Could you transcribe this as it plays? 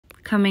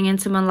Coming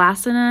into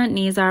Malasana,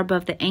 knees are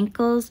above the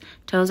ankles,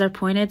 toes are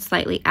pointed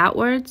slightly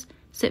outwards.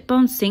 Sit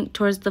bones sink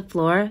towards the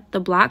floor. The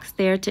block's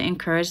there to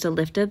encourage the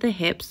lift of the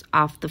hips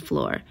off the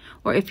floor,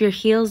 or if your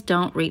heels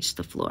don't reach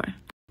the floor.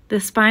 The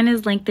spine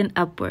is lengthened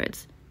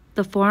upwards.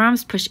 The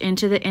forearms push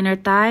into the inner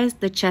thighs.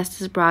 The chest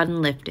is broad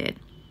and lifted.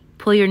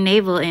 Pull your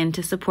navel in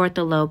to support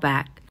the low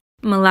back.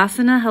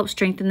 Malasana helps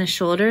strengthen the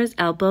shoulders,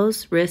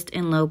 elbows, wrist,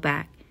 and low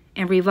back.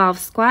 In revolve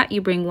squat,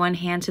 you bring one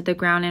hand to the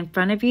ground in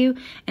front of you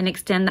and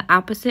extend the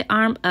opposite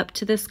arm up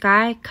to the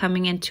sky,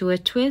 coming into a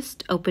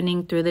twist,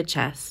 opening through the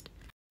chest.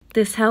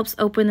 This helps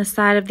open the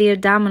side of the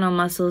abdominal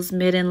muscles,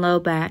 mid and low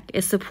back.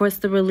 It supports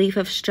the relief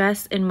of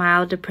stress and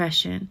mild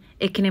depression.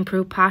 It can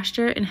improve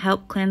posture and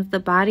help cleanse the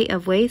body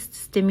of waste,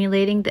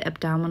 stimulating the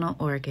abdominal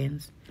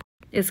organs.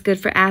 It's good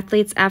for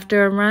athletes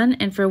after a run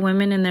and for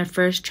women in their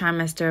first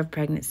trimester of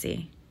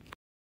pregnancy.